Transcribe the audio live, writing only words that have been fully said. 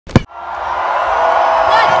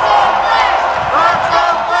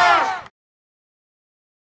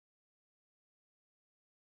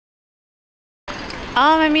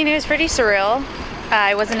I mean, it was pretty surreal.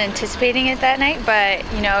 I wasn't anticipating it that night, but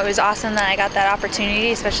you know, it was awesome that I got that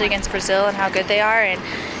opportunity, especially against Brazil and how good they are. And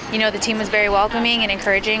you know, the team was very welcoming and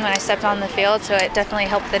encouraging when I stepped on the field, so it definitely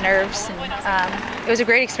helped the nerves. And it was a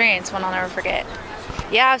great experience, one I'll never forget.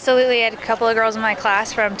 Yeah, absolutely. I had a couple of girls in my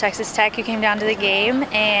class from Texas Tech who came down to the game,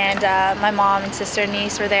 and my mom and sister and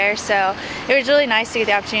niece were there, so it was really nice to get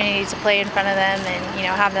the opportunity to play in front of them and, you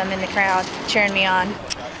know, have them in the crowd cheering me on.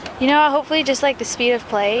 You know, hopefully just like the speed of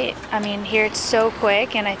play. I mean, here it's so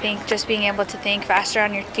quick, and I think just being able to think faster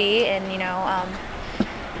on your feet and, you know,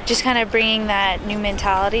 just kind of bringing that new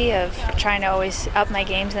mentality of trying to always up my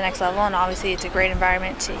game to the next level. And obviously it's a great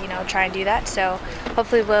environment to, you know, try and do that. So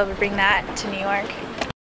hopefully we'll be able to bring that to New York.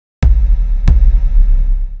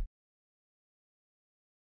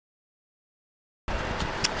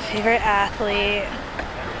 Favorite athlete?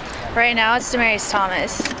 Right now it's Demaryius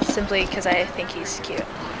Thomas, simply because I think he's cute.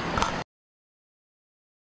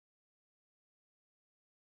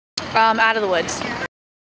 Out of the Woods.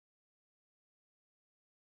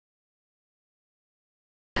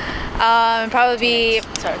 Probably be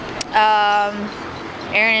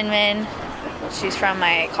Erin Inman. She's from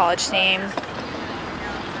my college team.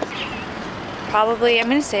 Probably, I'm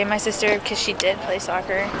gonna say my sister because she did play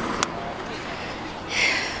soccer.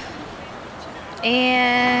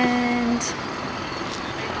 And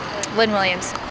Lynn Williams.